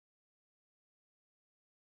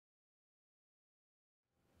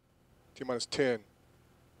T-minus 10,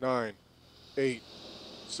 9, 8,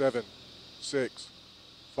 7, 6,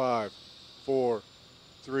 5, 4,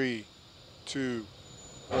 3, 2,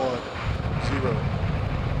 1, 0.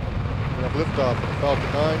 We have liftoff of the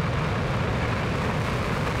Falcon 9.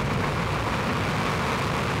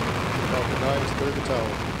 Falcon 9 has cleared the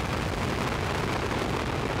tower.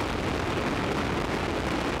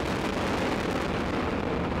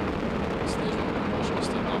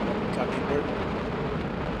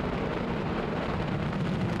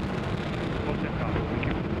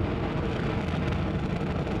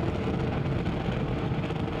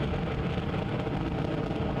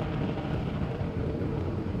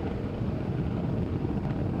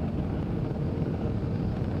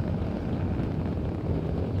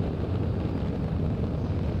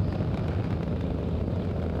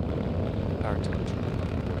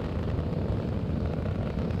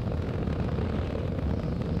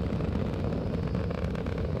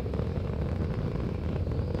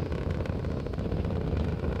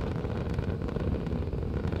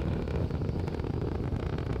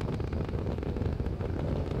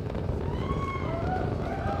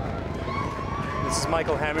 This is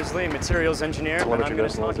Michael Hammersley, materials engineer, and I'm going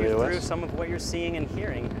to talk you through some of what you're seeing and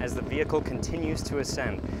hearing as the vehicle continues to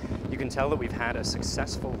ascend. You can tell that we've had a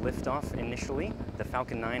successful liftoff initially. The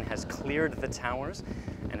Falcon 9 has cleared the towers,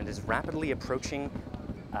 and it is rapidly approaching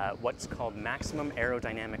what's called maximum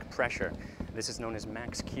aerodynamic pressure. This is known as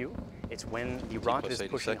max Q. It's when the rocket is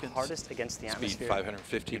pushing hardest against the atmosphere. Speed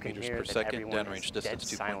 550 meters per second, downrange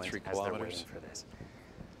distance 2.3 kilometers. For this.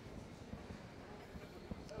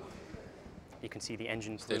 You can see the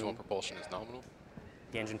engine plume. Stage 1 propulsion is nominal.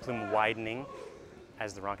 The engine plume widening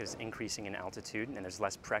as the rocket is increasing in altitude and there's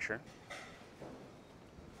less pressure.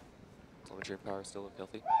 Telemetry power still look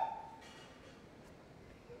healthy.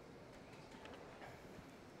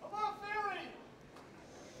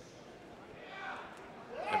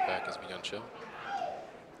 MVAC has begun chill.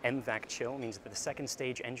 MVAC chill means that the second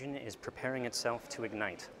stage engine is preparing itself to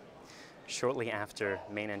ignite. Shortly after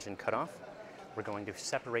main engine cutoff, we're going to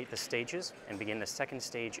separate the stages and begin the second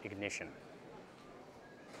stage ignition.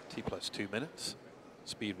 T plus 2 minutes,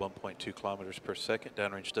 speed 1.2 kilometers per second,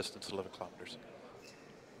 downrange distance 11 kilometers.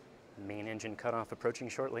 Main engine cutoff approaching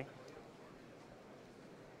shortly.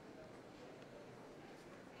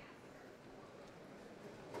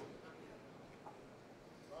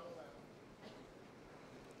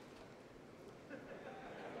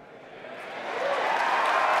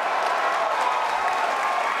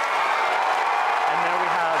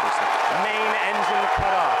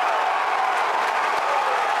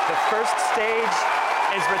 The first stage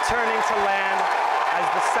is returning to land as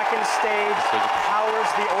the second stage powers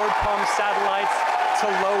the ORBCOMM satellites to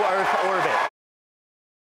low Earth orbit.